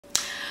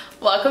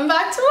Welcome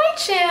back to my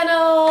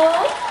channel.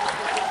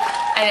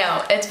 I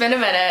know, it's been a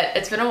minute,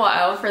 it's been a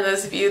while for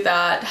those of you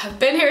that have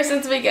been here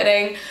since the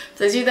beginning.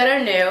 For those of you that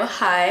are new,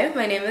 hi,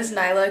 my name is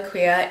Nyla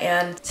Akua,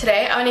 and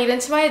today I want to get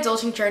into my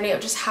adulting journey of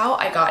just how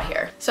I got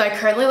here. So I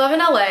currently live in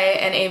LA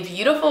in a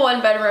beautiful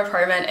one-bedroom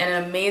apartment in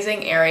an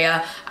amazing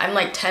area. I'm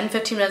like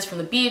 10-15 minutes from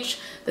the beach,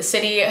 the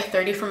city,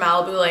 30 from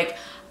Malibu. Like,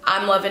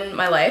 I'm loving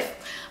my life.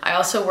 I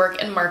also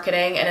work in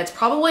marketing, and it's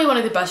probably one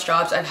of the best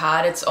jobs I've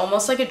had. It's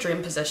almost like a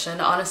dream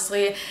position,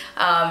 honestly.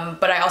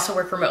 But I also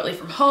work remotely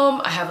from home.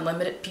 I have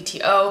unlimited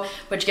PTO,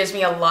 which gives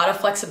me a lot of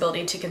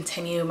flexibility to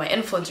continue my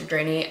influencer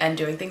journey and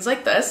doing things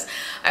like this.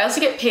 I also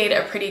get paid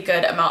a pretty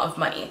good amount of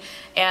money.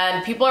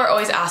 And people are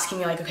always asking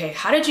me like, okay,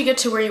 how did you get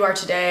to where you are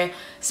today?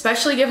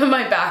 Especially given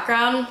my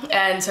background.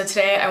 And so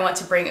today I want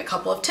to bring a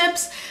couple of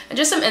tips and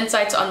just some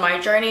insights on my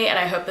journey, and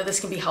I hope that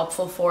this can be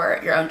helpful for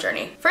your own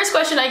journey. First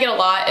question I get a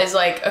lot is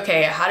like,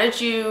 okay, how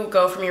did you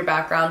go from your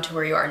background to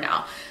where you are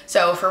now?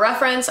 So for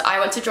reference, I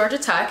went to Georgia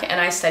Tech and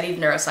I studied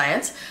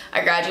neuroscience.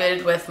 I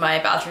graduated with my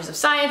Bachelor's of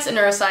Science in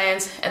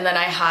Neuroscience, and then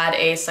I had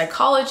a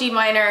psychology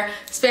minor,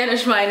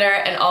 Spanish minor,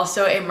 and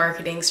also a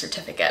marketing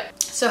certificate.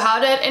 So how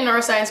did a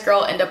neuroscience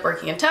girl end up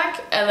working in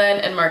tech and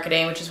then in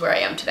marketing, which is where I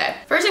am today?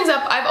 First things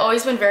up, I've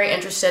always been very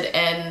interested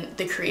in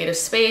the creative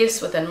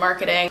space within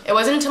marketing. It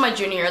wasn't until my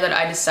junior year that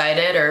I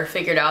decided or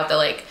figured out that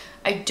like,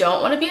 I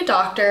don't want to be a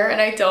doctor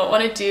and I don't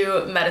want to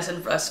do medicine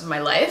for the rest of my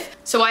life.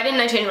 So why didn't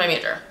I change my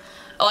major?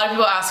 A lot of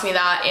people ask me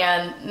that,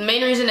 and the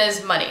main reason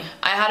is money.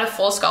 I had a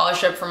full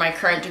scholarship for my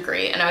current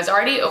degree and I was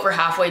already over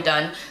halfway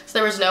done, so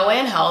there was no way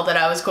in hell that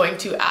I was going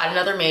to add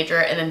another major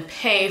and then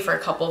pay for a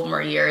couple of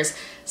more years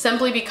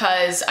simply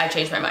because I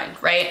changed my mind,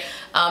 right?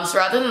 So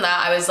rather than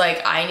that, I was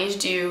like, I need to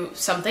do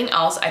something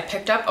else. I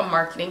picked up a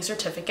marketing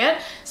certificate,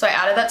 so I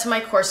added that to my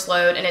course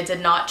load, and it did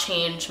not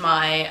change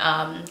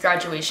my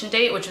graduation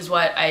date, which is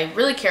what I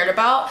really cared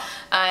about.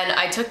 And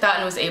I took that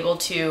and was able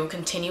to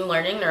continue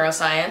learning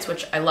neuroscience,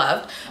 which I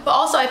loved, but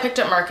also I picked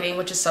up marketing,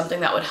 which is something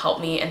that would help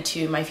me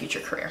into my future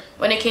career.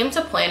 When it came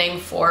to planning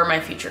for my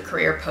future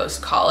career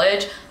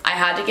post-college, I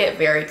had to get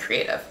very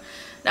creative.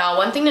 Now,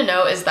 one thing to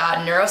note is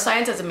that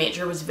neuroscience as a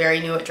major was very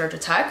new at Georgia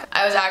Tech.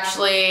 I was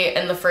actually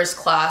in the first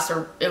class,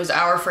 or it was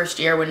our first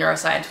year when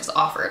neuroscience was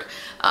offered.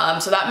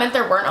 So that meant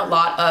there weren't a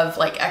lot of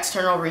like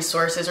external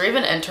resources or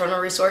even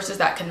internal resources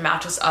that can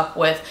match us up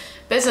with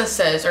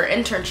businesses or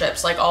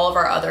internships like all of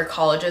our other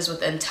colleges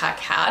within tech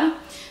had.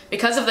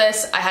 Because of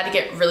this, I had to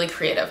get really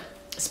creative,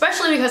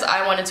 especially because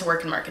I wanted to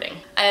work in marketing.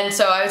 And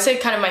so I would say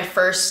kind of my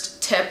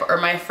first tip or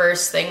my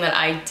first thing that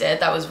I did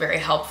that was very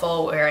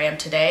helpful where I am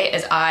today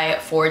is I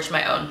forged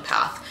my own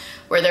path.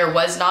 Where there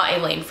was not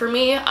a lane for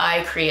me,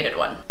 I created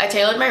one. I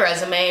tailored my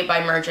resume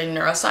by merging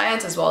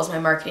neuroscience as well as my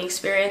marketing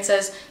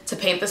experiences to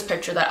paint this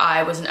picture that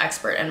I was an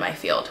expert in my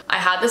field. I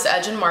had this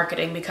edge in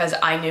marketing because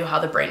I knew how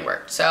the brain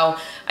worked. So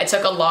I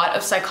took a lot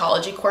of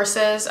psychology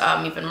courses,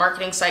 even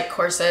marketing psych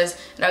courses,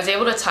 and I was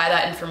able to tie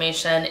that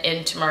information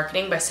into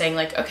marketing by saying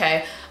like,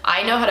 okay,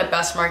 I know how to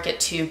best market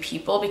to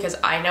people because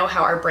I know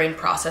how our brain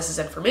processes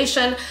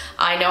information.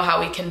 I know how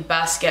we can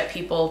best get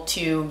people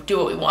to do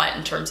what we want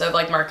in terms of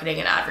like marketing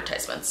and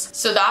advertisements.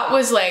 So that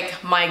was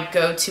like my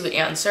go-to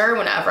answer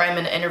whenever I'm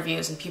in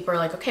interviews and people are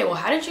like, okay, well,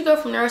 how did you go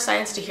from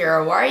neuroscience to here?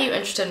 Or why are you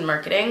interested in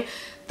marketing?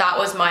 That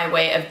was my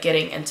way of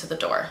getting into the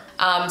door.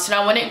 So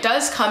now when it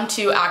does come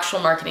to actual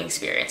marketing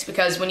experience,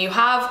 because when you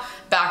have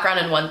background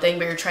in one thing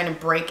but you're trying to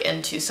break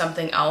into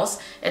something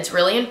else, it's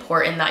really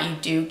important that you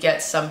do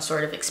get some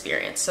sort of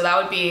experience. So that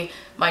would be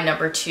my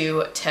number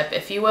 2 tip,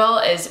 if you will,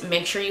 is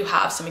make sure you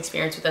have some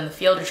experience within the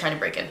field you're trying to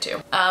break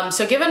into.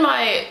 So given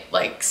my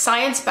like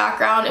science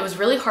background, it was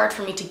really hard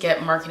for me to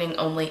get marketing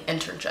only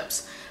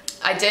internships.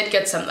 I did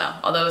get some though,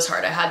 although it was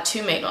hard. I had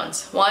 2 main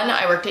ones. One,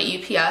 I worked at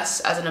UPS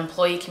as an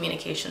employee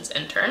communications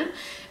intern.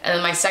 And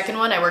then my second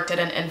one, I worked at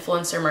an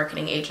influencer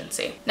marketing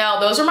agency.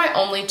 Now, those are my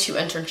only 2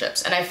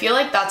 internships. And I feel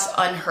like that's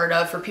unheard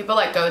of for people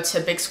that go to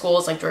big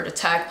schools like Georgia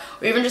Tech,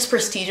 or even just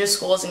prestigious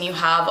schools and you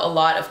have a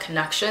lot of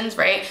connections,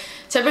 right?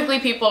 Typically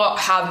people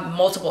have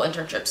multiple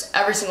internships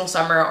every single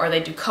summer, or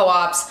they do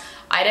co-ops.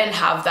 I didn't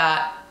have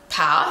that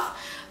path.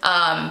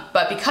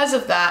 But because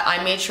of that,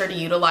 I made sure to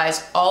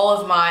utilize all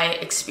of my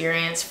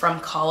experience from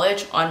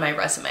college on my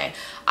resume.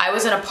 I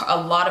was in a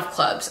lot of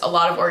clubs, a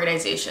lot of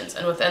organizations,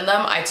 and within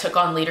them I took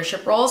on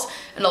leadership roles,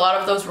 and a lot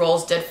of those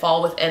roles did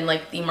fall within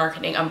like the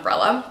marketing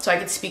umbrella, so I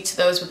could speak to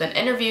those within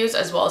interviews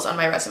as well as on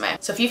my resume.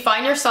 So if you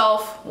find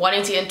yourself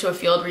wanting to get into a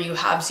field where you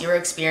have 0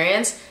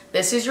 experience,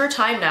 this is your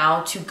time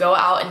now to go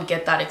out and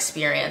get that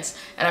experience.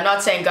 And I'm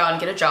not saying go out and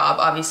get a job,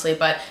 obviously,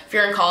 but if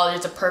you're in college,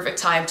 it's a perfect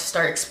time to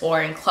start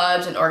exploring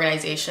clubs and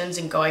organizations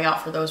and going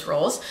out for those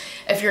roles.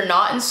 If you're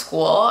not in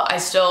school,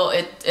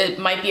 it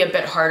might be a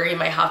bit harder. You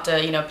might have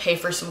to, pay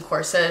for some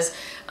courses,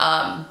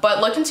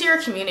 but look into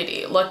your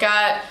community. Look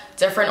at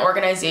different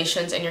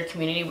organizations in your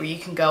community where you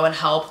can go and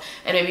help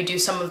and maybe do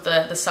some of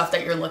the stuff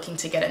that you're looking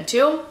to get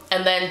into,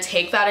 and then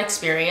take that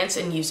experience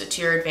and use it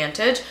to your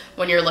advantage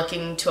when you're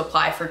looking to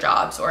apply for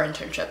jobs or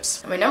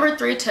internships. And my number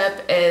 3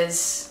 tip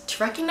is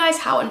to recognize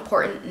how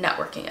important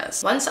networking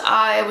is. Once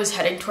I was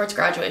heading towards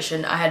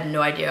graduation, I had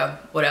no idea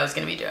what I was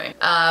going to be doing.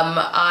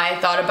 I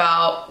thought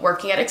about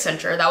working at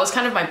Accenture. That was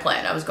kind of my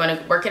plan. I was going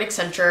to work at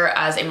Accenture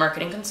as a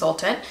marketing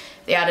consultant.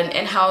 They had an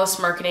in-house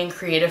marketing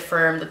creative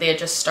firm that they had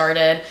just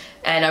started,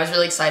 and I was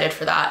really excited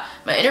for that.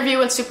 My interview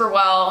went super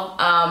well,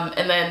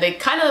 and then they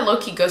kind of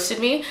low-key ghosted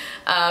me.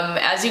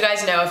 As you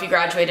guys know, if you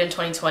graduated in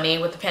 2020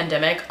 with the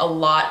pandemic, a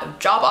lot of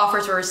job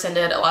offers were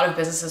rescinded, a lot of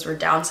businesses were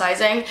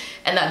downsizing,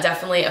 and that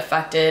definitely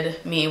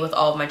affected me with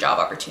all of my job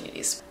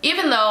opportunities.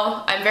 Even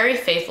though I'm very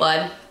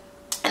faith-led,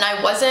 and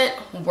I wasn't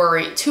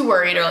too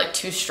worried or like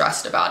too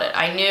stressed about it.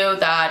 I knew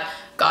that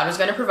God was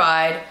gonna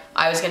provide,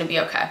 I was gonna be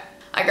okay.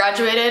 I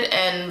graduated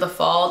in the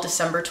fall,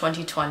 December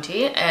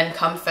 2020, and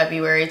come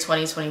February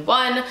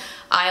 2021,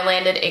 I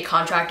landed a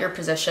contractor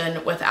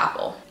position with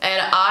Apple.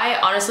 And I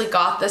honestly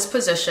got this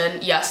position,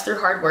 yes, through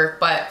hard work,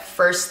 but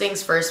first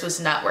things first was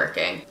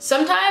networking.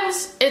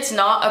 Sometimes it's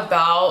not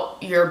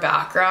about your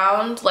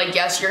background. Like,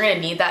 yes, you're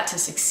gonna need that to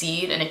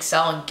succeed and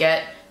excel and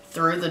get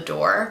through the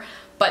door.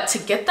 But to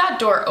get that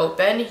door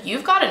open,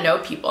 you've gotta know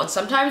people. And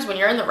sometimes when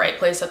you're in the right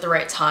place at the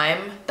right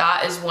time,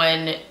 that is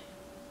when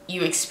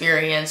you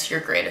experience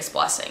your greatest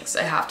blessings,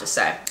 I have to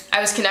say.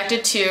 I was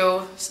connected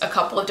to a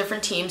couple of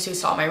different teams who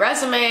saw my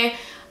resume.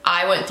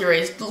 I went through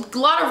a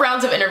lot of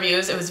rounds of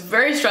interviews. It was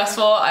very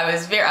stressful. I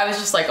was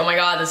just like, oh my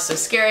God, this is so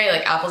scary.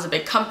 Like, Apple's a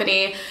big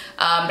company,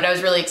 but I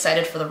was really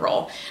excited for the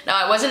role.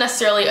 Now, it wasn't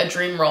necessarily a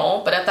dream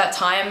role, but at that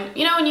time,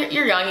 you know, when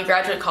you're young, you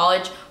graduate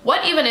college,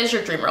 what even is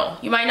your dream role?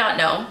 You might not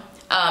know.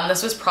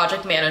 This was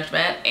project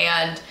management,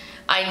 and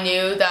I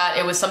knew that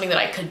it was something that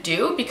I could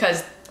do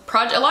because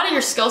a lot of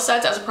your skill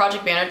sets as a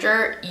project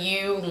manager,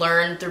 you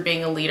learn through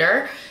being a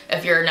leader.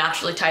 If you're a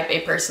naturally type A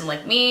person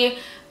like me,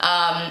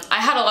 I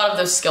had a lot of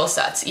those skill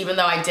sets, even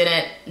though I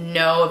didn't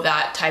know of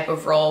that type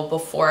of role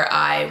before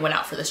I went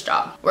out for this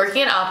job.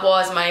 Working at Apple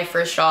as my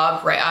first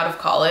job right out of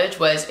college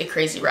was a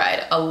crazy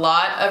ride. A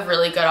lot of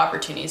really good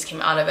opportunities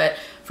came out of it.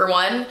 For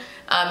one,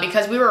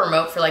 because we were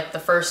remote for like the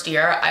first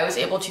year, I was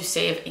able to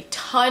save a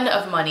ton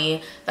of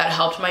money that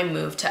helped my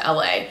move to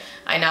LA.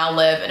 I now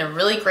live in a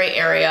really great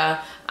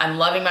area. I'm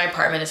loving my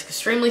apartment. It's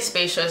extremely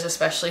spacious,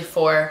 especially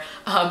for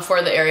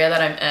the area that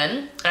I'm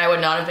in. And I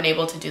would not have been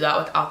able to do that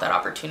without that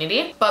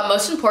opportunity. But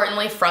most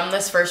importantly, from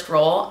this first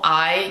role,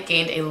 I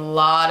gained a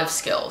lot of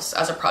skills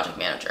as a project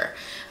manager.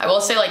 I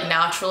will say, like,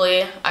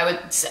 naturally, I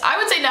would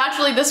say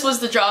naturally this was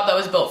the job that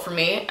was built for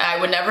me. I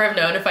would never have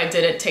known if I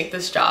didn't take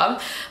this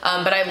job,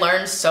 but I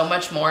learned so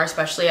much more,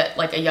 especially at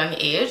like a young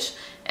age.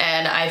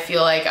 And I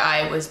feel like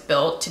I was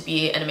built to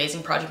be an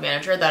amazing project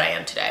manager that I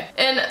am today.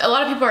 And a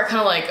lot of people are kind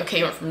of like, okay,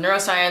 you went from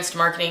neuroscience to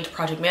marketing to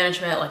project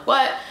management, like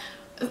what?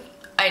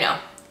 I know,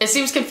 it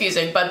seems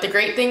confusing, but the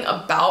great thing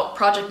about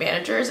project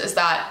managers is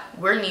that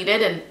we're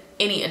needed in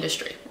any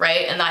industry,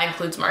 right? And that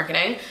includes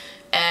marketing.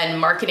 And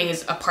marketing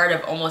is a part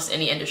of almost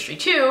any industry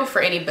too,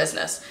 for any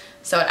business.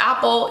 So at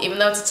Apple, even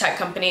though it's a tech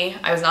company,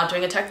 I was not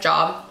doing a tech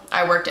job.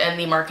 I worked in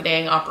the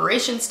marketing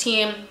operations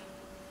team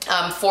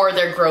for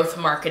their growth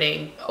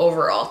marketing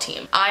overall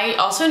team. I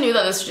also knew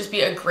that this would just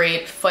be a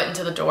great foot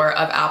into the door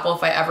of Apple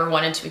if I ever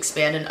wanted to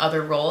expand in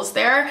other roles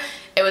there.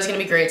 It was gonna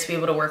be great to be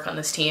able to work on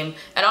this team.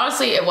 And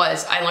honestly, it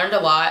was. I learned a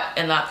lot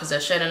in that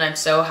position, and I'm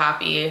so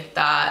happy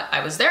that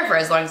I was there for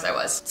as long as I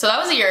was. So that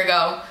was a year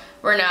ago.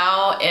 We're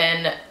now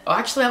in, oh,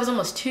 actually that was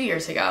almost 2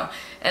 years ago.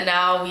 And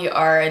now we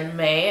are in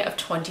May of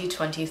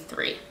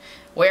 2023.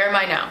 Where am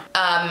I now?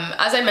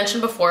 As I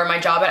mentioned before, my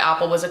job at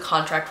Apple was a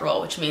contract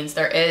role, which means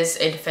there is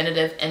a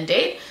definitive end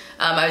date.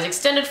 I was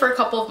extended for a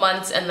couple of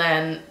months, and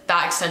then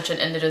that extension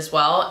ended as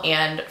well.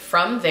 And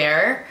from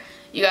there,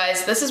 you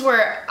guys, this is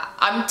where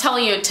I'm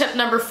telling you tip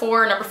number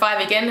 4, number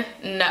 5 again,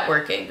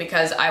 networking,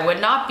 because I would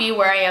not be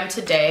where I am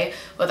today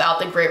without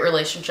the great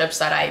relationships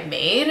that I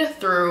made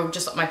through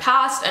just my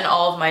past and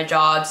all of my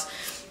jobs,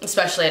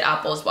 especially at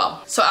Apple as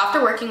well. So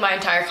after working my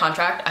entire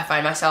contract, I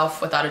find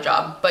myself without a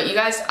job. But you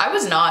guys, I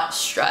was not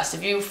stressed.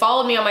 If you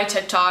followed me on my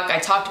TikTok, I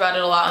talked about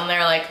it a lot on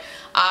there. Like,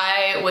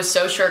 I was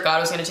so sure God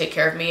was gonna take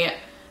care of me.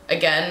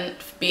 Again,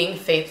 being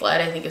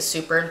faith-led I think is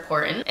super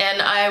important.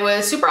 And I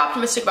was super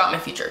optimistic about my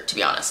future, to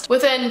be honest.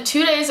 Within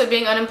 2 days of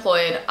being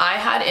unemployed, I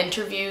had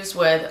interviews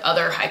with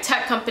other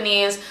high-tech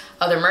companies,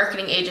 other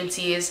marketing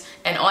agencies,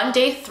 and on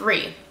day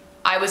 3,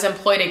 I was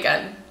employed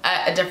again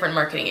at a different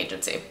marketing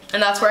agency.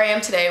 And that's where I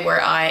am today,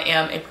 where I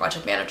am a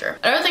project manager.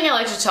 Another thing I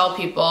like to tell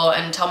people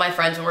and tell my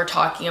friends when we're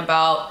talking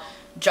about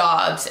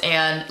jobs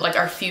and like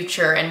our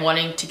future and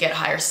wanting to get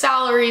higher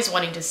salaries,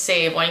 wanting to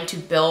save, wanting to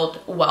build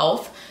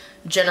wealth,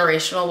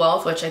 generational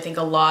wealth, which I think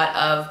a lot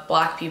of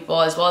Black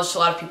people, as well as a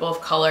lot of people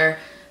of color,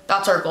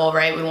 that's our goal,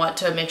 right? We want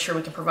to make sure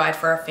we can provide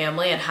for our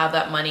family and have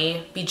that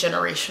money be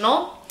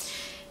generational.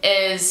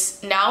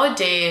 Is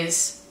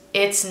nowadays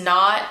it's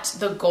not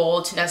the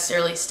goal to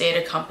necessarily stay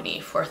at a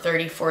company for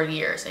 30, 40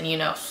 years and, you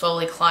know,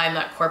 slowly climb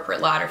that corporate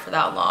ladder for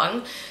that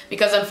long.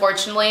 Because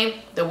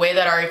unfortunately, the way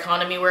that our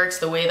economy works,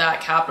 the way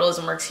that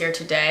capitalism works here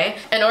today,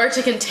 in order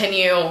to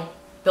continue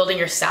building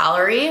your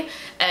salary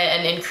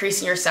and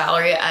increasing your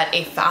salary at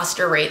a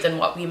faster rate than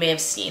what we may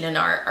have seen in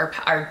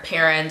our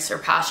parents or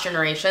past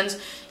generations,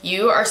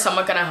 you are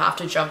somewhat gonna have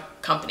to jump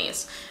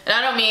companies. And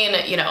I don't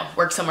mean, you know,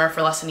 work somewhere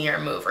for less than a year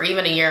and move, or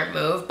even a year and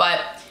move,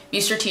 but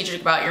be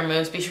strategic about your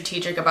moves, be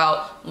strategic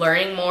about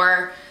learning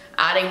more,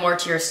 adding more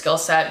to your skill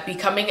set,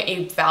 becoming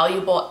a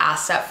valuable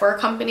asset for a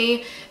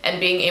company, and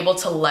being able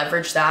to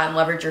leverage that and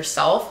leverage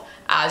yourself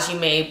as you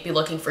may be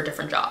looking for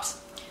different jobs.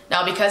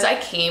 Now, because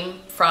I came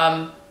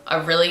from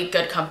a really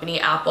good company,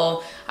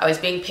 Apple, I was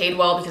being paid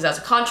well because as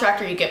a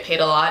contractor, you get paid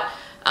a lot.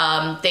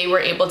 They were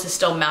able to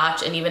still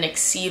match and even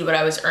exceed what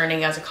I was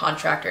earning as a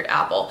contractor at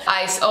Apple.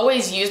 I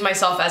always use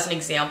myself as an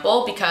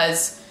example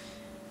because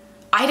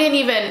I didn't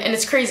even, and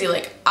it's crazy,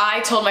 like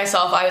I told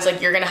myself, I was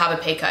like, you're gonna have a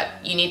pay cut.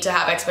 You need to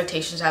have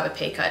expectations to have a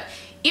pay cut.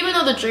 Even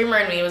though the dreamer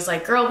in me was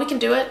like, girl, we can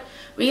do it.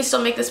 We can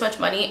still make this much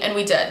money, and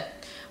we did.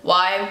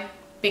 Why?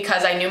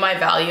 Because I knew my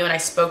value and I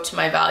spoke to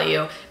my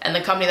value, and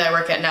the company that I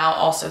work at now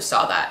also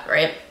saw that,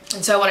 right?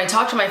 And so when I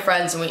talk to my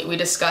friends and we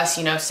discuss,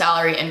 you know,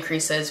 salary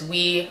increases,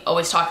 we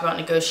always talk about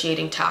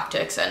negotiating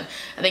tactics. And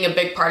I think a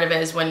big part of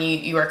it is when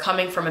you are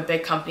coming from a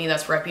big company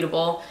that's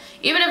reputable,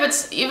 even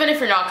if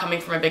you're not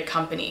coming from a big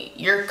company,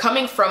 you're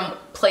coming from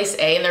place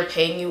A and they're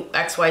paying you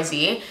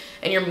XYZ,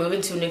 and you're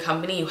moving to a new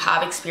company, you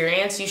have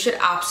experience, you should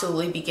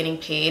absolutely be getting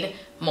paid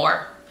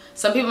more.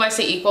 Some people might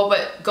say equal,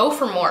 but go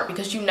for more,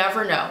 because you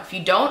never know. If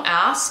you don't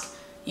ask,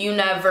 you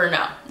never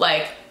know.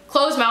 Like,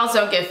 closed mouths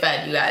don't get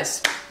fed, you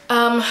guys.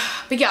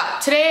 But yeah,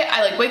 today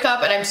I like wake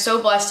up and I'm so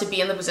blessed to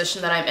be in the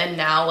position that I'm in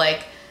now.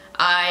 Like,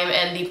 I'm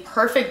in the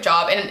perfect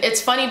job. And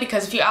it's funny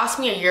because if you asked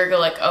me a year ago,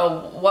 like,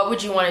 oh, what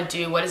would you want to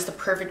do? What is the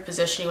perfect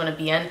position you want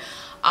to be in?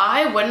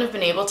 I wouldn't have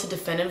been able to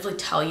definitively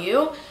tell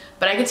you,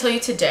 but I can tell you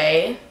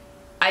today,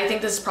 I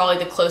think this is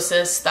probably the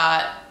closest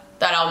that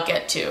I'll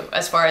get to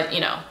as far as,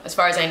 you know, as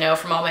far as I know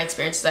from all my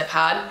experiences I've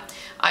had.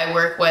 I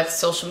work with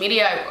social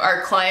media.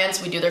 Our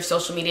clients, we do their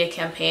social media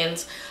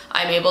campaigns.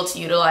 I'm able to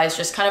utilize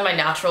just kind of my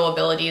natural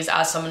abilities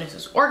as someone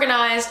who's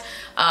organized.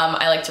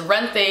 I like to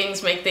run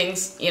things, make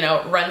things, you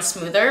know, run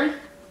smoother.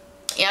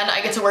 And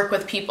I get to work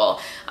with people.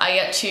 I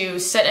get to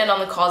sit in on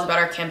the calls about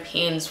our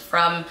campaigns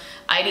from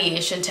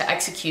ideation to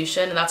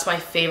execution. And that's my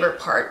favorite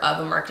part of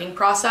the marketing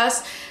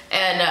process.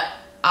 And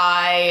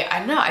I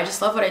don't know, I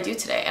just love what I do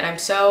today. And I'm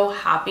so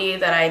happy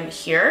that I'm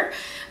here.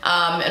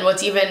 And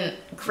what's even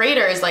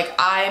greater is like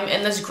I'm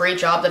in this great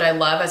job that I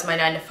love as my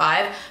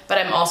 9-to-5, but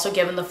I'm also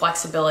given the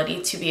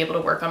flexibility to be able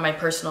to work on my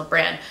personal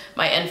brand,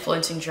 my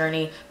influencing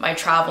journey, my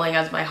traveling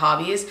as my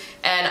hobbies.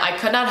 And I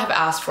could not have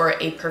asked for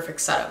a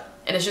perfect setup.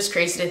 And it's just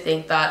crazy to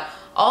think that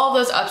all of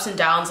those ups and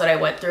downs that I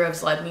went through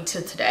has led me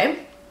to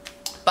today.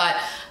 But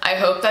I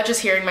hope that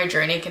just hearing my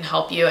journey can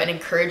help you and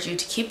encourage you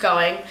to keep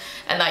going,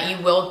 and that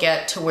you will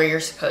get to where you're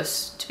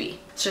supposed to be.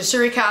 So just to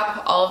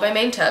recap all of my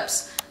main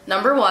tips.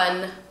 Number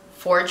 1,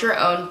 forge your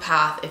own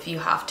path if you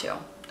have to.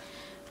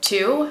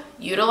 2,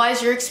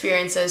 utilize your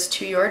experiences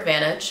to your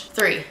advantage.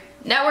 3,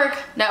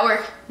 network,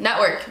 network,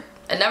 network,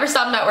 and never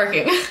stop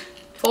networking.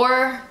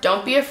 4,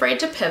 don't be afraid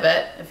to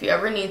pivot if you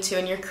ever need to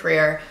in your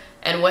career.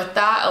 And with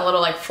that, a little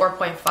like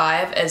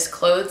 4.5 is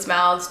closed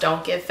mouths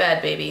don't get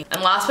fed, baby.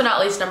 And last but not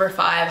least, number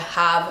 5,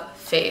 have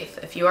faith.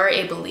 If you are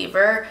a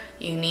believer,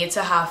 you need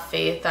to have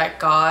faith that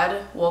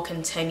God will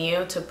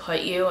continue to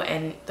put you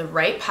in the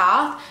right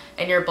path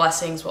and your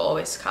blessings will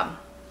always come.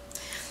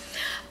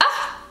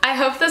 I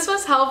hope this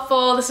was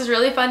helpful. This is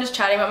really fun just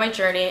chatting about my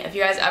journey. If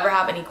you guys ever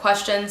have any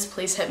questions,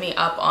 please hit me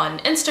up on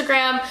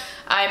Instagram.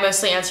 I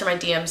mostly answer my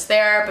DMs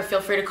there, but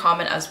feel free to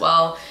comment as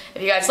well.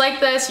 If you guys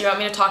like this, you want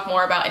me to talk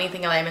more about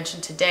anything that I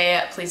mentioned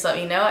today, please let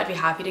me know. I'd be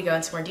happy to go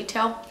into more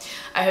detail.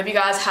 I hope you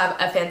guys have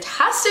a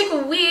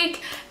fantastic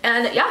week,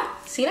 and yeah,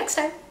 see you next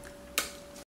time.